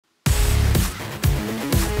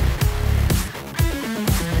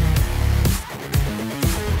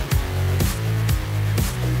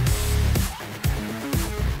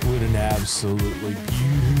absolutely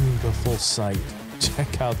beautiful sight.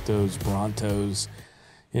 Check out those Brontos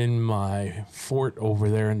in my fort over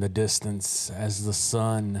there in the distance as the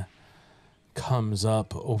sun comes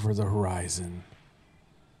up over the horizon.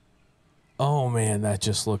 Oh man, that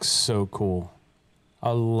just looks so cool. I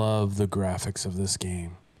love the graphics of this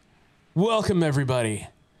game. Welcome everybody.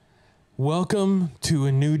 Welcome to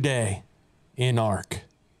a new day in ARK.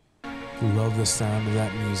 Love the sound of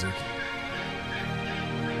that music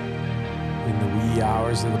in the wee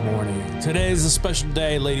hours of the morning. Today is a special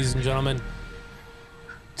day, ladies and gentlemen.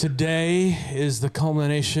 Today is the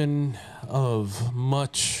culmination of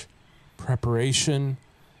much preparation.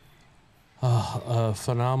 A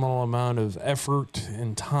phenomenal amount of effort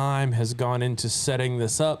and time has gone into setting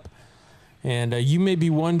this up. And you may be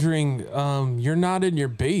wondering, you're not in your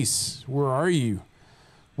base. Where are you?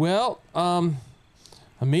 Well, I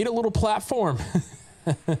made a little platform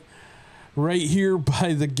right here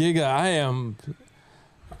by the Giga.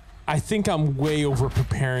 I think I'm way over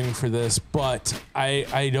preparing for this, but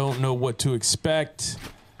I don't know what to expect.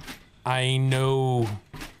 I know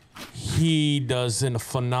he does a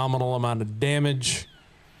phenomenal amount of damage.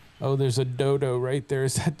 Oh, there's a dodo right there.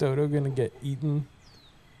 Is that dodo gonna get eaten?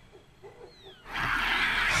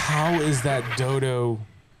 How is that dodo?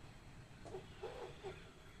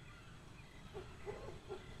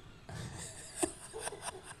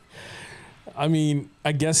 I mean,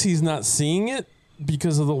 I guess he's not seeing it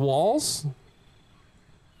because of the walls.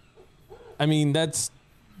 I mean, that's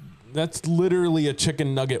literally a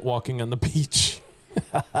chicken nugget walking on the beach.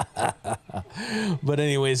 But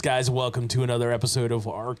anyways, guys, welcome to another episode of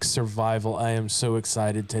ARK Survival. I am so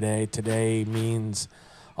excited today. Today means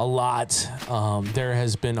a lot. There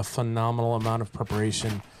has been a phenomenal amount of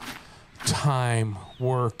preparation, time,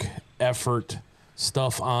 work, effort,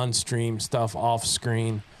 stuff on stream, stuff off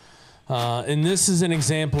screen. And this is an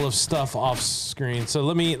example of stuff off screen. So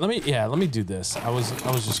let me do this. I was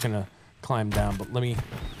just gonna climb down, but let me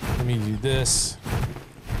do this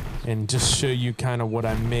and just show you kind of what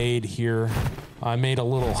I made here. I made a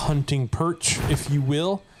little hunting perch, if you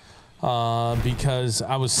will, because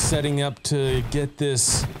I was setting up to get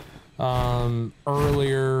this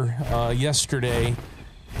earlier yesterday,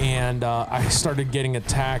 and I started getting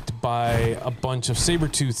attacked by a bunch of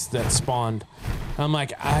saber-tooths that spawned. I'm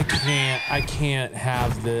like, I can't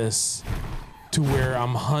have this to where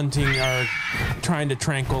I'm hunting or trying to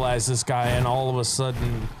tranquilize this guy, and all of a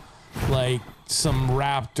sudden, like, some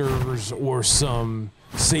raptors or some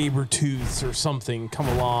saber-tooths or something come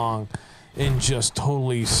along and just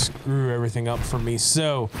totally screw everything up for me.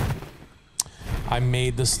 So I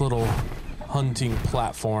made this little hunting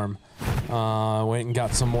platform. Went and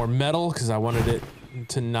got some more metal because I wanted it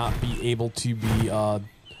to not be able to be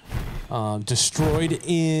destroyed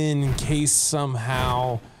in case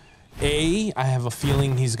somehow I have a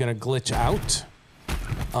feeling he's gonna glitch out.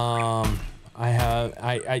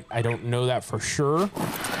 I don't know that for sure,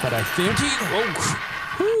 but I think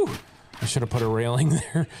I should have put a railing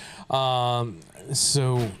there. But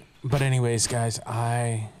anyways, guys,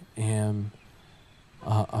 I'm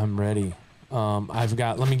ready.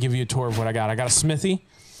 Let me give you a tour of what I got. I got a smithy.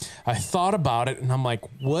 I thought about it and I'm like,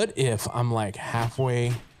 what if I'm like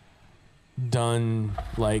halfway done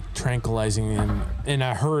like tranquilizing him, and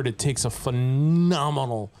I heard it takes a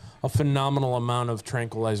phenomenal amount of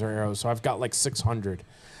tranquilizer arrows. So I've got like 600.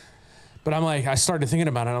 But I'm like, I started thinking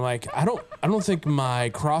about it. I'm like, I don't think my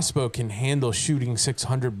crossbow can handle shooting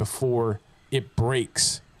 600 before it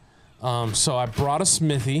breaks. So I brought a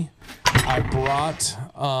smithy. I brought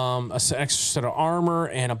an extra set of armor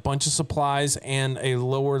and a bunch of supplies and a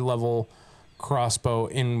lower level crossbow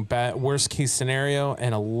in worst case scenario,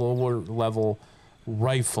 and a lower level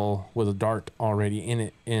rifle with a dart already in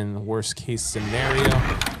it in worst case scenario.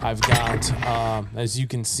 I've got, as you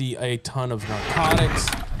can see, a ton of narcotics.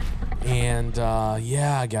 And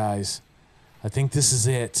yeah, guys, I think this is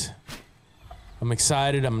it. I'm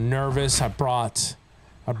excited. I'm nervous. I brought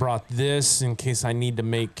this in case I need to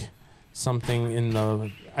make something in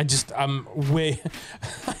the. I'm way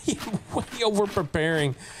over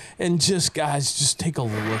preparing, and just guys, just take a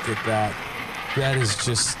look at that. That is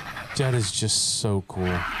just so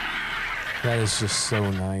cool. That is just so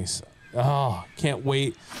nice. Oh, can't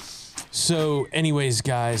wait. So, anyways,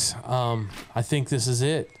 guys, I think this is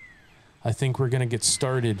it. I think we're gonna get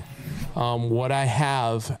started. What I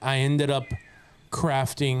ended up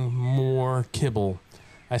crafting more kibble.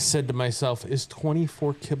 I said to myself, is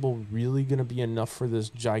 24 kibble really gonna be enough for this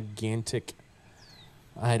gigantic?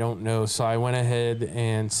 I don't know. So I went ahead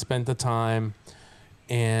and spent the time,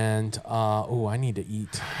 and I need to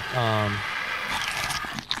eat.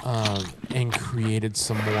 and created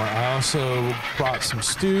some more. I also brought some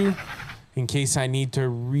stew in case I need to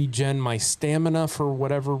regen my stamina for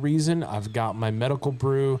whatever reason. I've got my medical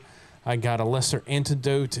brew. I got a lesser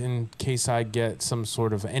antidote in case I get some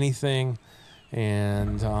sort of anything.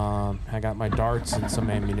 And I got my darts and some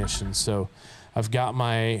ammunition. So I've got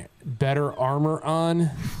my better armor on.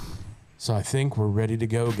 So I think we're ready to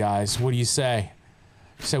go, guys. What do you say?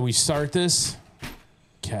 So we start this?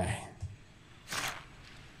 Okay.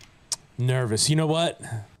 Nervous. You know what?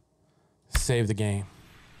 Save the game.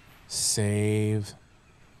 Save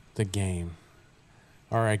the game.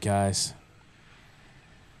 All right, guys.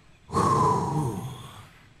 Whew.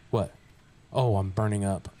 What? Oh, I'm burning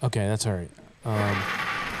up. Okay, that's all right.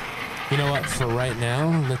 You know what? For right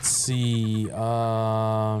now, let's see.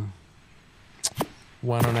 Why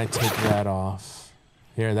don't I take that off?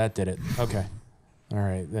 Here, that did it. Okay. All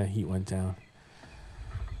right, the heat went down.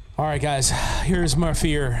 All right, guys. Here's my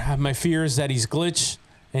fear. My fear is that he's glitched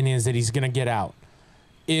and is that he's gonna get out.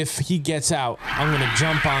 If he gets out, I'm gonna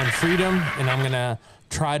jump on Freedom and I'm gonna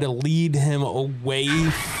try to lead him away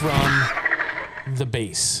from the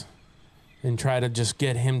base and try to just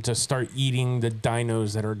get him to start eating the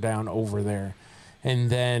dinos that are down over there, and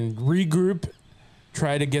then regroup,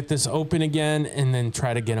 try to get this open again, and then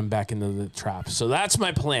try to get him back into the trap. So that's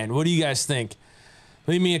my plan. What do you guys think?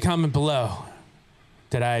 Leave me a comment below.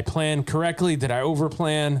 Did I plan correctly? Did I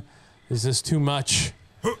overplan? Is this too much?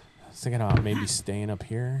 I was thinking about maybe staying up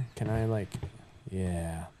here. Can I, like,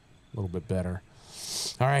 yeah, a little bit better.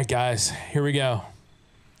 All right, guys, here we go.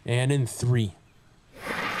 And in 3,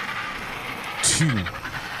 2, 1.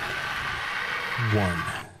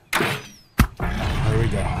 Here we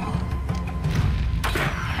go.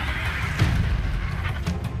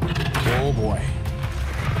 Oh boy.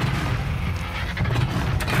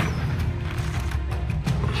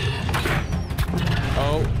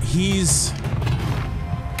 Oh, he's...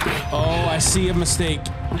 Oh, I see a mistake.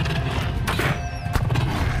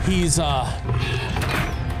 He's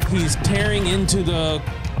tearing into the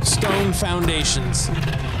stone foundations.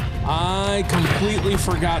 I completely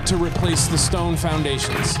forgot to replace the stone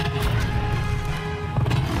foundations.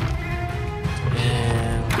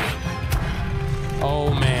 And...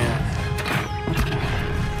 oh, man.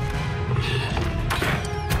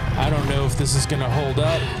 I don't know if this is gonna hold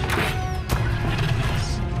up.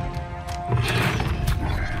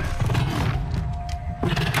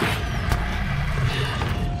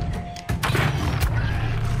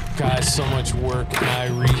 Guys, so much work, and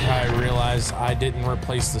I realized I didn't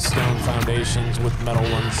replace the stone foundations with metal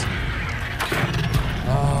ones.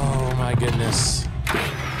 Oh my goodness.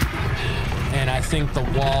 And I think the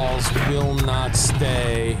walls will not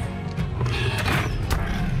stay.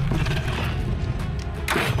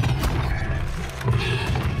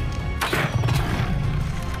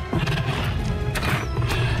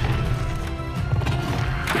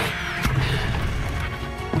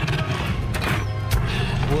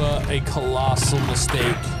 A colossal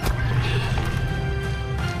mistake.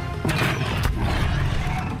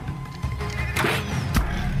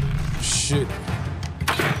 Shit.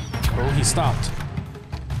 Oh, he stopped.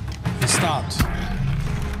 He stopped.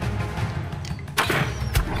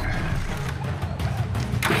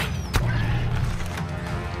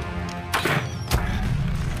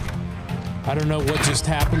 I don't know what just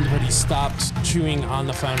happened, but he stopped chewing on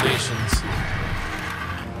the foundations.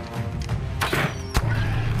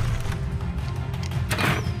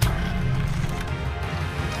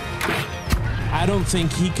 I don't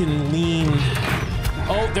think he can lean.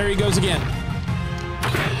 Oh, there he goes again.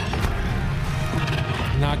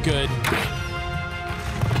 Not good.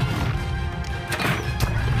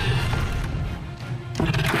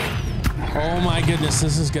 Oh my goodness,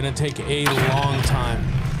 this is gonna take a long time.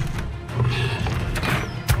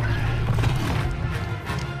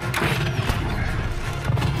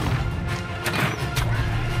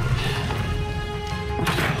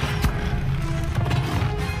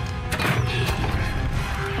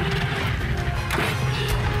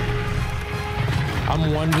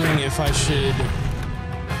 I'm wondering if I should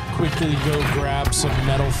quickly go grab some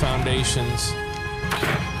metal foundations.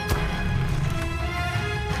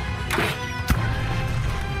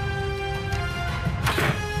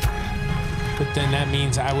 But then that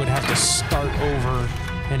means I would have to start over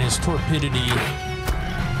and his torpidity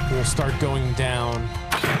will start going down.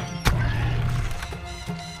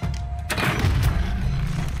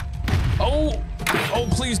 Oh! Oh,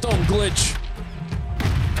 please don't glitch.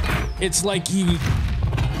 It's like he...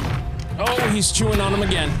 Oh, he's chewing on him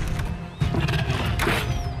again.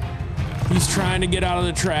 He's trying to get out of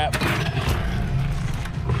the trap.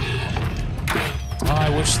 Oh, I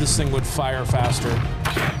wish this thing would fire faster.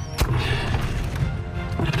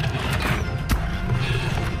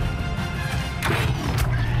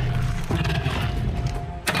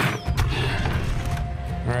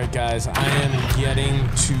 All right, guys, I am getting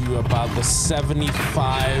to about the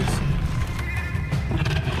 75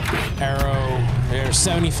 arrow. There's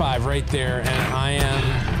 75 right there, and I am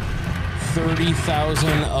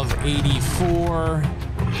 30,000 of 84,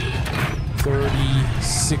 30,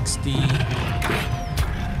 60, 90.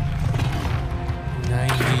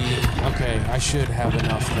 Okay, I should have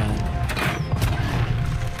enough then.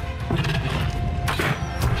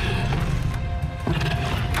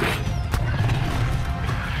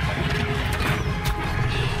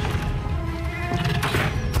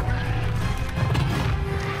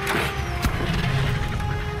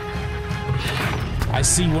 I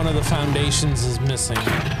see one of the foundations is missing,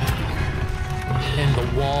 and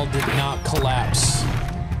the wall did not collapse.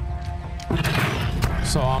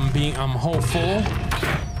 So I'm hopeful.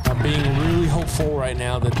 I'm being really hopeful right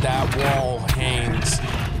now that that wall hangs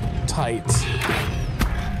tight.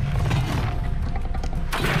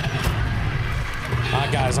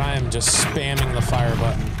 Guys, I am just spamming the fire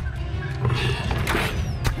button.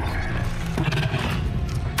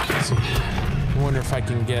 Let's see. I wonder if I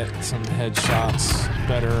can get some headshots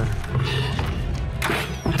better.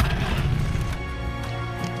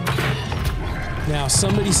 Now,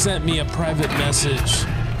 somebody sent me a private message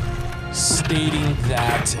stating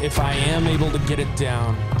that if I am able to get it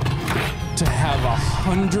down, to have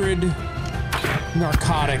 100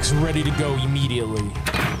 narcotics ready to go immediately,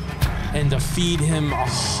 and to feed him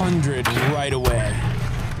 100 right away.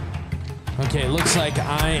 Okay, looks like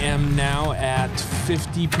I am now at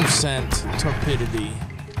 50% torpidity.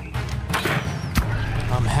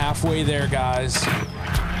 I'm halfway there, guys.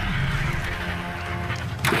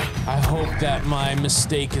 I hope that my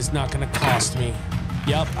mistake is not going to cost me.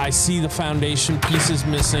 Yep, I see the foundation pieces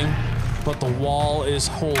missing, but the wall is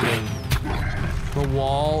holding. The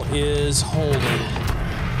wall is holding.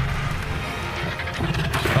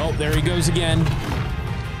 Oh, there he goes again.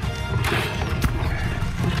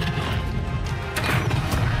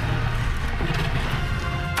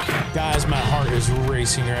 Guys, my heart is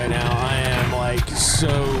racing right now. I am like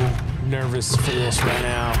so nervous for this right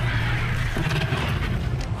now.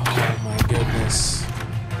 Oh my goodness.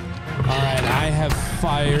 Alright, I have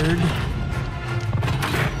fired.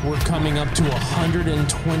 We're coming up to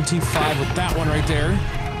 125 with that one right there.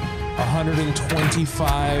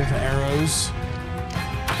 125 arrows.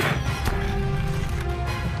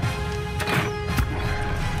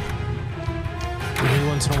 Every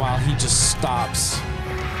once in a while, he just stops.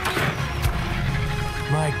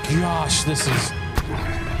 My gosh, this is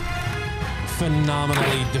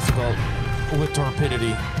phenomenally difficult with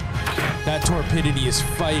torpidity. That torpidity is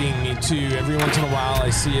fighting me too. Every once in a while I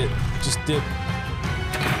see it just dip.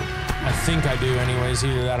 I think I do anyways.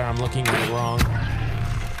 Either that or I'm looking at it wrong.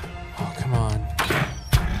 Oh, come on.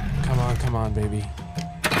 Come on, come on, baby.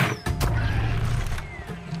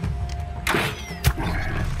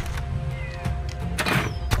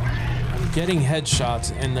 Getting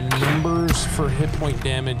headshots and the numbers for hit point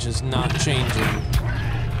damage is not changing.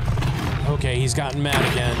 Okay, he's gotten mad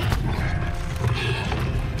again.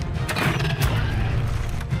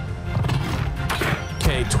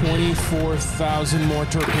 Okay, 24,000 more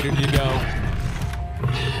torpidity to go.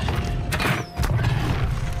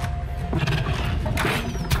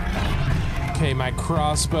 Okay, my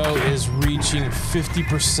crossbow is reaching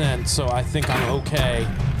 50%, so I think I'm okay.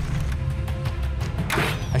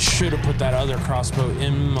 I should have put that other crossbow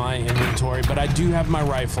in my inventory, but I do have my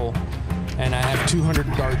rifle, and I have 200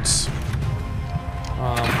 darts.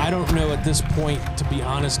 I don't know at this point, to be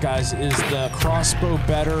honest, guys, is the crossbow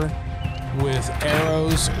better with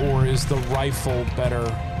arrows, or is the rifle better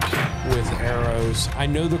with arrows? I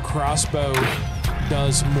know the crossbow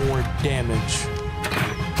does more damage.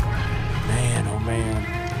 Man, oh man.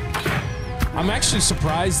 I'm actually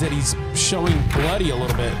surprised that he's showing bloody a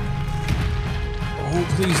little bit. Oh,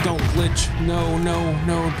 please don't glitch. No, no,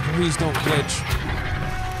 no, please don't glitch.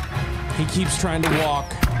 He keeps trying to walk.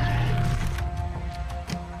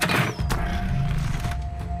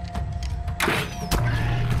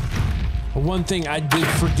 One thing I did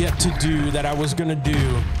forget to do that I was gonna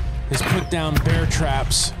do is put down bear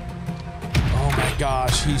traps. Oh my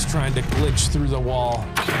gosh, he's trying to glitch through the wall.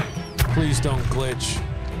 Please don't glitch.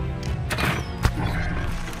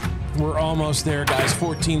 We're almost there, guys.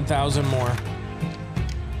 14,000 more.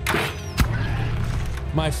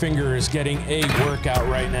 My finger is getting a workout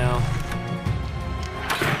right now.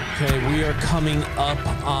 Okay, we are coming up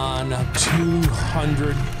on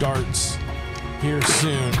 200 darts here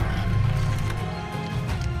soon.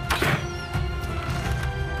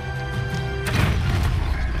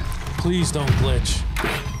 Please don't glitch.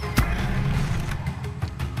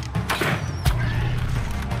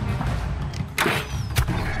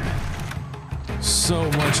 So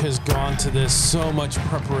much has gone to this, so much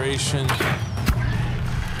preparation.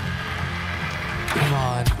 Come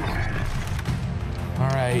on. All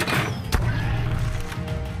right.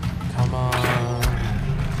 Come on.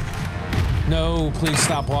 No, please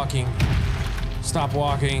stop walking. Stop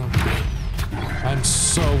walking. I'm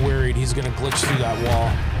so worried he's gonna glitch through that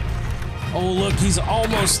wall. Oh, look, he's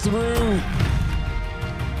almost through.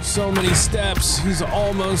 So many steps. He's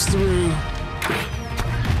almost through.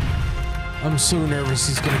 I'm so nervous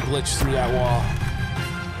he's gonna glitch through that wall.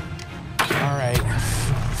 All right,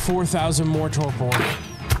 4,000 more Torpor.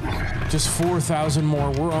 Just 4,000 more.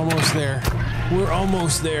 We're almost there. We're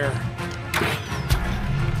almost there.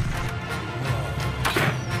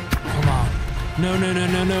 Come on. No, no, no,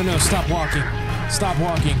 no, no, no. Stop walking. Stop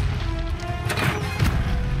walking.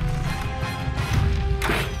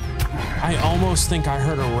 I almost think I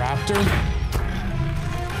heard a raptor.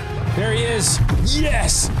 There he is.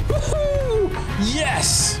 Yes. Woohoo!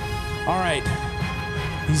 Yes. All right.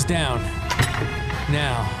 He's down.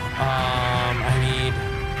 Now, I need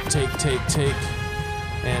take.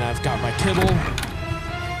 And I've got my kibble.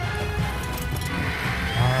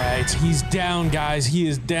 All right. He's down, guys. He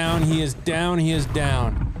is down. He is down. He is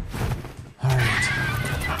down. All right.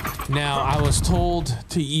 Now, I was told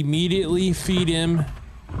to immediately feed him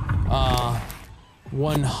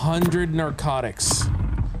 100 narcotics.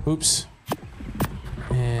 Oops.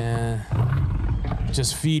 And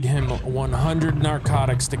just feed him 100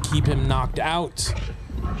 narcotics to keep him knocked out.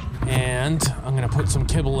 And I'm gonna put some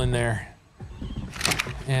kibble in there.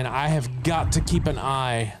 And I have got to keep an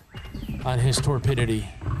eye on his torpidity,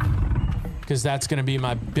 because that's gonna be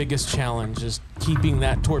my biggest challenge, is keeping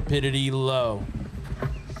that torpidity low.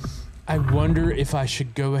 I wonder if I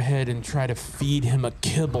should go ahead and try to feed him a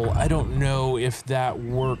kibble. I don't know if that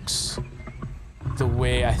works the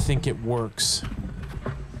way I think it works.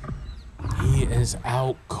 He is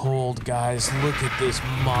out cold, guys. Look at this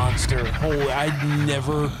monster. Holy, I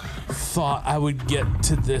never thought I would get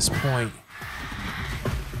to this point.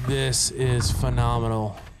 This is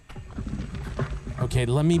phenomenal. Okay,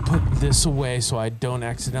 let me put this away so I don't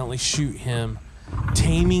accidentally shoot him.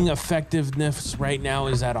 Taming effectiveness right now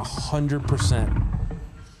is at 100%.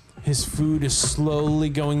 His food is slowly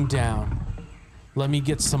going down. Let me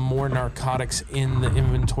get some more narcotics in the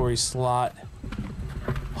inventory slot.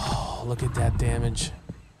 Oh, look at that damage.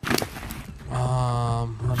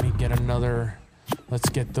 Let me get another. Let's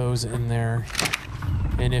get those in there.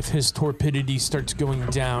 And if his torpidity starts going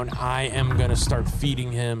down, I am gonna start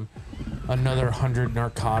feeding him another 100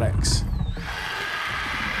 narcotics.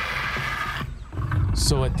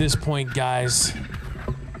 So at this point, guys,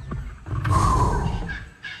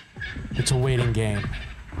 it's a waiting game.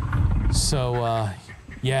 So,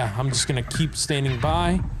 yeah, I'm just gonna keep standing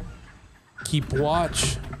by, keep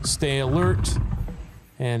watch, stay alert,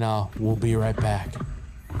 and we'll be right back.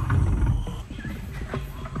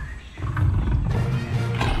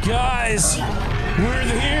 Guys, we're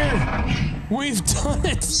here. We've done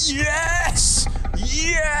it. Yes!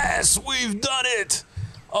 Yes, we've done it.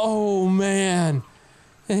 Oh man.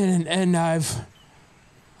 And I've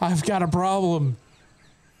got a problem.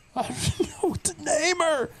 I don't know what to name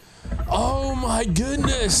her. Oh my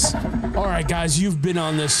goodness. All right, guys, you've been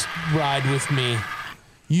on this ride with me.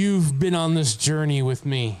 You've been on this journey with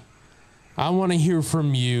me. I want to hear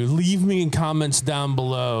from you. Leave me in comments down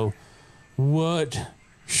below. What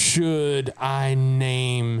should I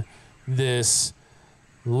name this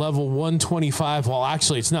level 125? Well,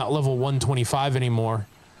 actually, it's not level 125 anymore.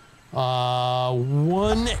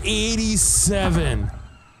 187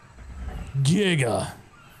 Giga.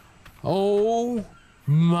 Oh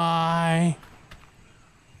my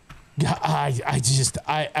God,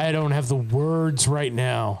 I don't have the words right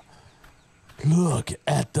now. Look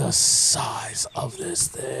at the size of this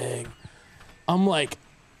thing. I'm like,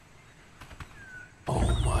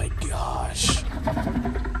 oh my gosh.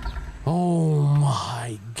 Oh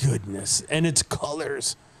my goodness. And its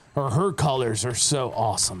colors, or her colors, are so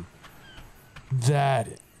awesome. That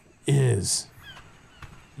is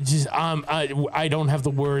just, I don't have the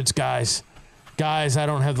words, guys. Guys, I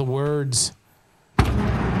don't have the words. Oh,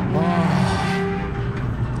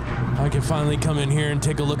 I can finally come in here and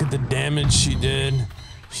take a look at the damage she did.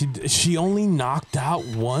 She only knocked out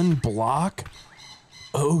one block.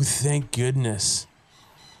 Oh, thank goodness.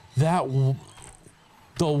 The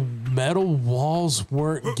metal walls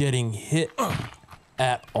weren't getting hit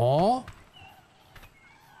at all.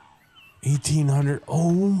 1,800.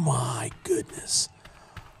 Oh my goodness.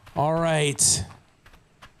 All right.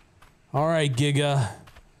 All right, Giga.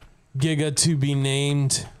 Giga to be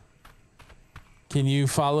named. Can you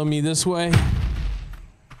follow me this way?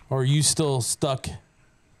 Or are you still stuck?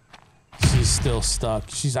 She's still stuck.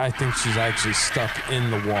 I think she's actually stuck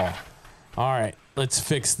in the wall. All right, let's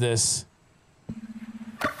fix this.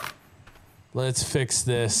 Let's fix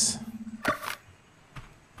this.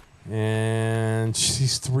 And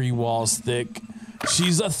she's 3 walls thick.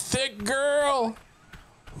 She's a thick girl.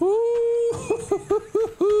 Woo!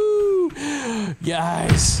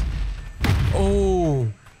 Guys. Oh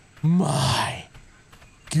my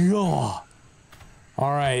God.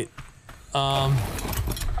 All right.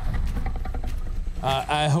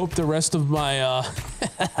 I hope the rest of my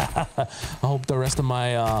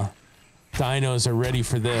dinos are ready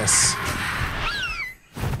for this.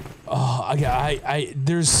 Oh,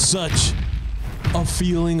 there's such a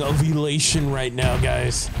feeling of elation right now,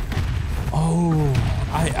 guys. Oh,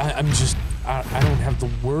 I don't have the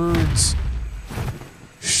words.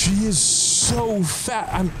 She is so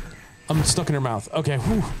fat. I'm stuck in her mouth. Okay,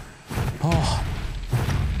 whew. Oh,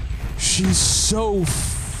 she's so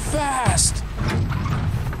fast.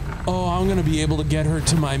 Oh, I'm gonna be able to get her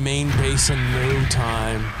to my main base in no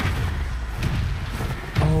time.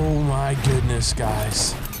 Oh my goodness,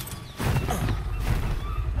 guys.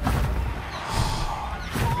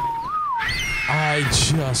 I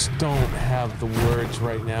just don't have the words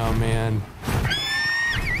right now, man.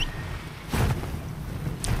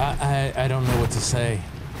 I don't know what to say.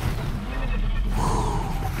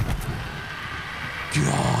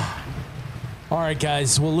 All right,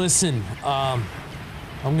 guys. Well, listen. I'm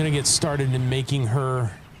gonna get started in making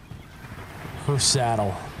her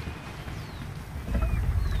saddle.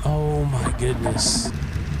 Oh my goodness.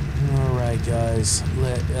 All right, guys.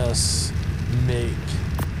 Let us make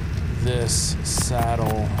this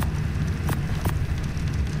saddle.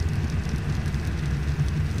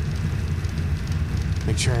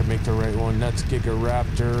 Make sure I make the right one. That's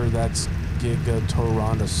Gigaraptor. That's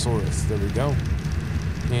Giganotosaurus. There we go.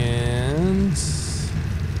 And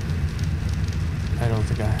I don't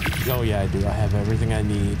think oh yeah, I do. I have everything I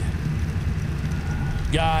need.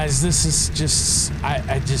 Guys, this is just,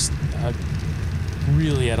 I'm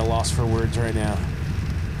really at a loss for words right now.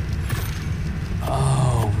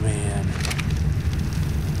 Oh man.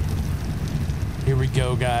 Here we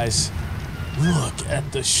go, guys. Look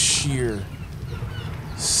at the sheer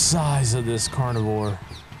size of this carnivore.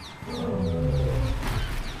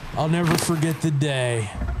 I'll never forget the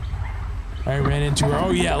day I ran into her.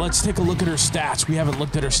 Oh yeah, let's take a look at her stats. We haven't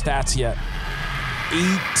looked at her stats yet.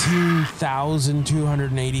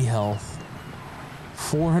 18,280 health.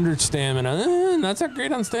 400 stamina. That's not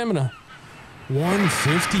great on stamina.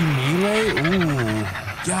 150 melee? Ooh.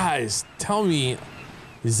 Guys, tell me,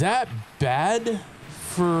 is that bad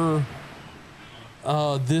for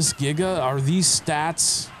this Giga? Are these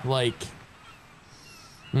stats like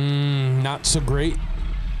not so great?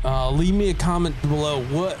 Leave me a comment below.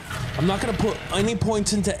 What? I'm not gonna put any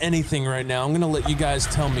points into anything right now. I'm gonna let you guys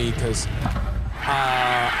tell me, because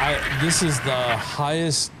this is the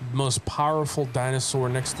highest, most powerful dinosaur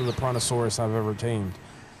next to the Brontosaurus I've ever tamed.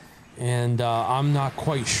 And I'm not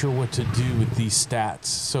quite sure what to do with these stats.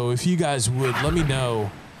 So if you guys would, let me know.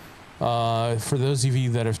 For those of you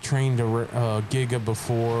that have trained a Giga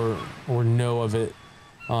before or know of it,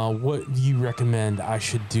 what do you recommend I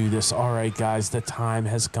should do this? All right, guys, the time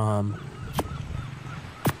has come.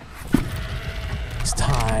 It's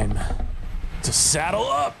time to saddle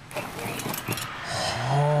up.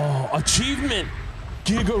 Oh, achievement!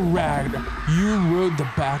 Giga Rag. You rode the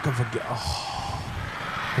back of a... Oh,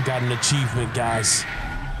 I got an achievement, guys.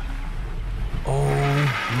 Oh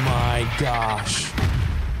my gosh.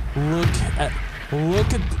 Look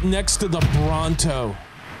at next to the Bronto.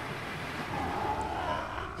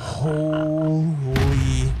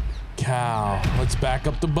 Holy cow. Let's back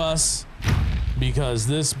up the bus, because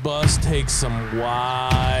this bus takes some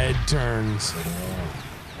wide turns.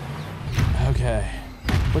 Okay.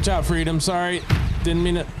 Watch out, Freedom. Sorry. Didn't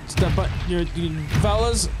mean to step on your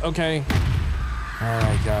fellas. Okay. All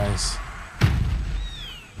right, guys.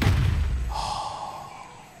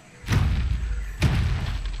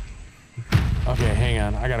 Okay, hang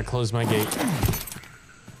on. I gotta close my gate.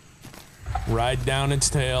 Ride down its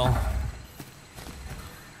tail.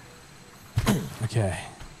 Okay.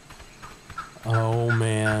 Oh,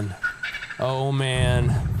 man. Oh,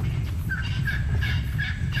 man.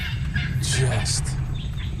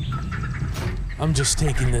 I'm just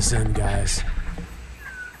taking this in, guys.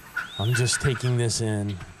 I'm just taking this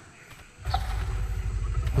in.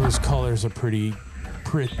 Those colors are pretty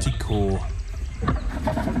cool.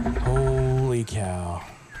 Holy cow.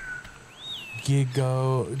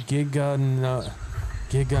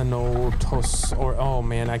 Giganotosaurus, or oh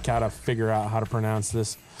man, I gotta figure out how to pronounce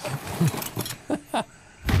this.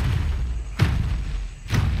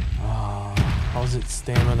 How's it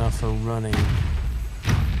stamina for running?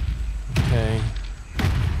 Okay.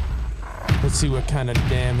 Let's see what kind of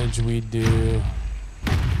damage we do.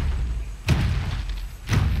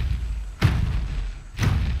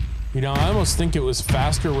 You know, I almost think it was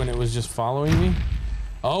faster when it was just following me.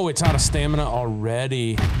 Oh, it's out of stamina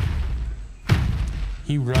already.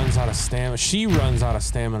 He runs out of stamina. She runs out of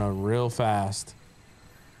stamina real fast.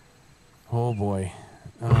 Oh boy.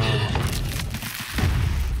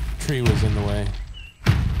 Tree was in the way.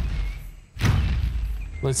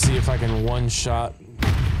 Let's see if I can one-shot.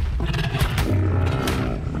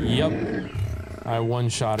 Yep. I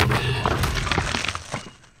one-shotted it.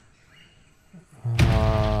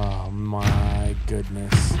 Oh my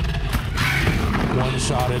goodness.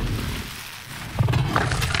 One-shotted.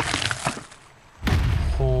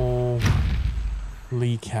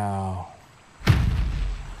 Holy cow.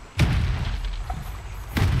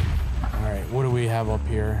 Alright, what do we have up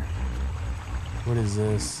here? What is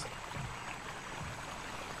this?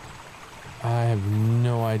 I have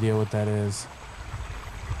no idea what that is.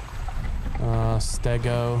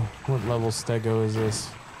 Stego. What level Stego is this?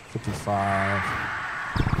 55.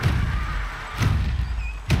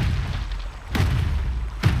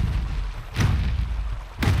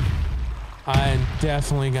 I'm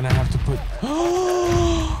definitely gonna have to put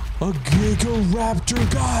a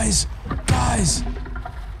Gigaraptor, guys! Guys!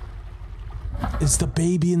 Is the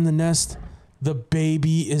baby in the nest? The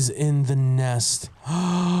baby is in the nest.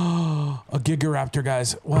 A Gigaraptor,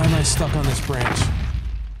 guys. Why am I stuck on this branch?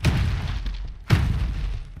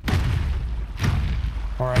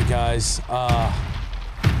 Alright, guys.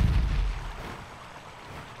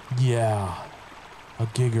 Yeah. A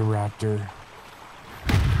Gigaraptor.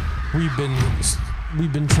 We've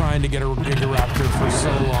been trying to get a Gigaraptor for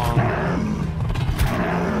so long.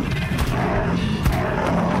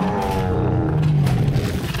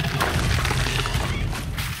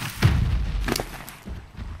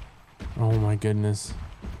 Oh my goodness.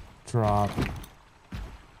 Drop.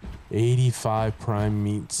 85 prime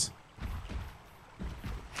meats.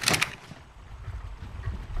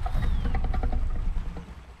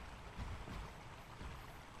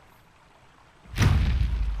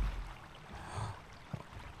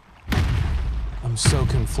 I'm so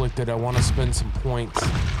conflicted. I want to spend some points.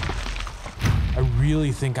 I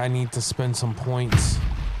really think I need to spend some points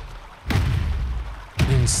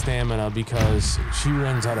in stamina because she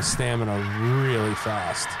runs out of stamina really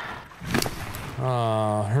fast.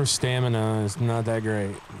 Her stamina is not that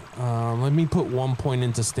great. Let me put 1 point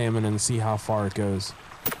into stamina and see how far it goes.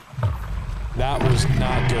 That was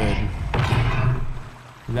not good.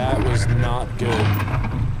 That was not good.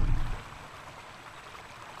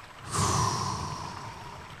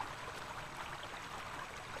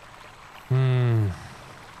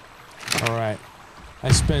 Alright.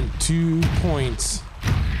 I spent 2 points.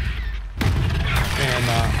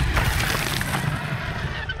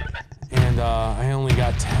 And I only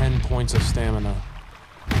got 10 points of stamina.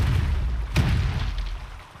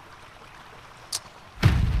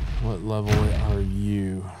 What level are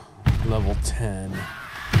you? Level 10.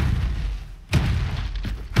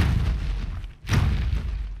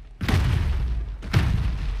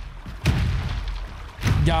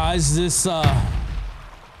 Guys, this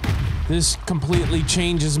completely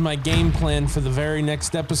changes my game plan for the very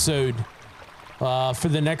next episode. For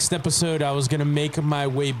the next episode, I was gonna make my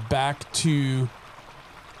way back to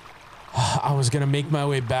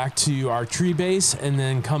our tree base and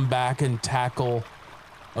then come back and tackle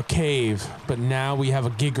a cave. But now we have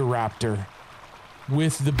a Gigaraptor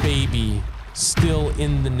with the baby still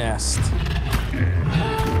in the nest.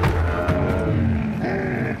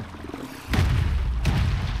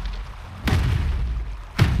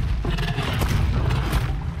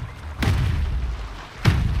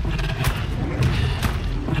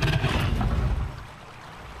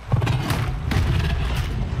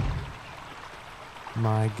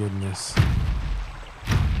 My goodness.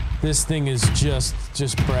 This thing is just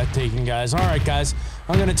breathtaking, guys. All right, guys.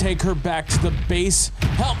 I'm going to take her back to the base.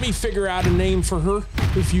 Help me figure out a name for her.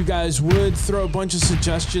 If you guys would, throw a bunch of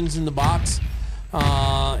suggestions in the box.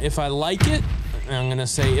 If I like it, I'm going to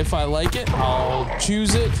say if I like it, I'll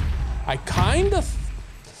choose it. I kind of...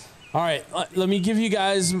 All right, let me give you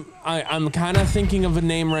guys... I'm kind of thinking of a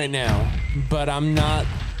name right now, but I'm not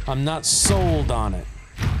sold on it.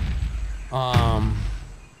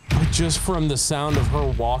 Just from the sound of her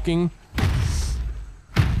walking,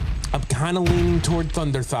 I'm kind of leaning toward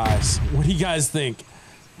Thunder Thighs. What do you guys think?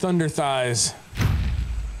 Thunder thighs.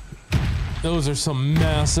 Those are some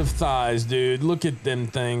massive thighs, dude. Look at them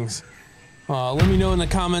things. Let me know in the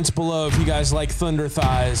comments below if you guys like thunder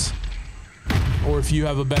thighs or if you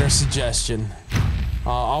have a better suggestion.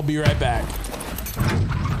 I'll be right back.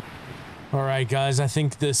 Alright guys, I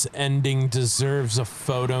think this ending deserves a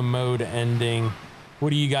photo mode ending. What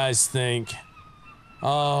do you guys think?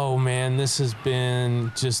 Oh man, this has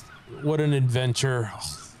been just, what an adventure.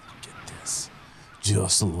 Oh, look at this.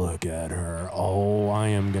 Just look at her. Oh, I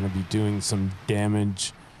am gonna be doing some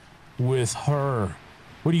damage with her.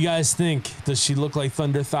 What do you guys think? Does she look like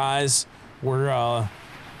Thunder Thighs? Or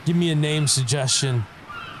give me a name suggestion.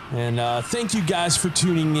 And thank you guys for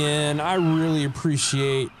tuning in. I really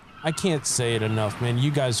appreciate, I can't say it enough, man.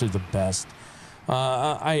 You guys are the best.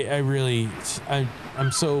 I'm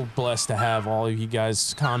so blessed to have all of you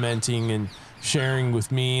guys commenting and sharing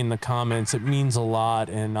with me in the comments. It means a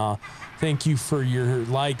lot. And thank you for your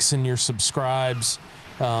likes and your subscribes.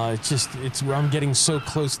 I'm getting so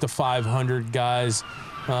close to 500, guys.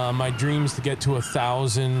 My dream is to get to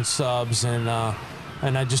 1,000 subs, and I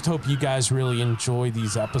just hope you guys really enjoy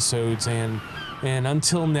these episodes. And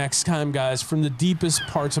until next time, guys, from the deepest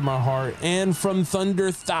parts of my heart and from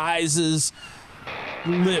Thunder Thighs'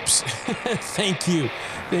 lips, thank you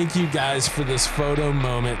guys for this photo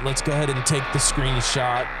moment. Let's go ahead and take the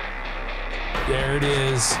screenshot. There it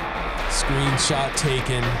is, screenshot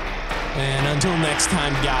taken. And until next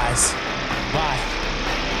time, guys, bye.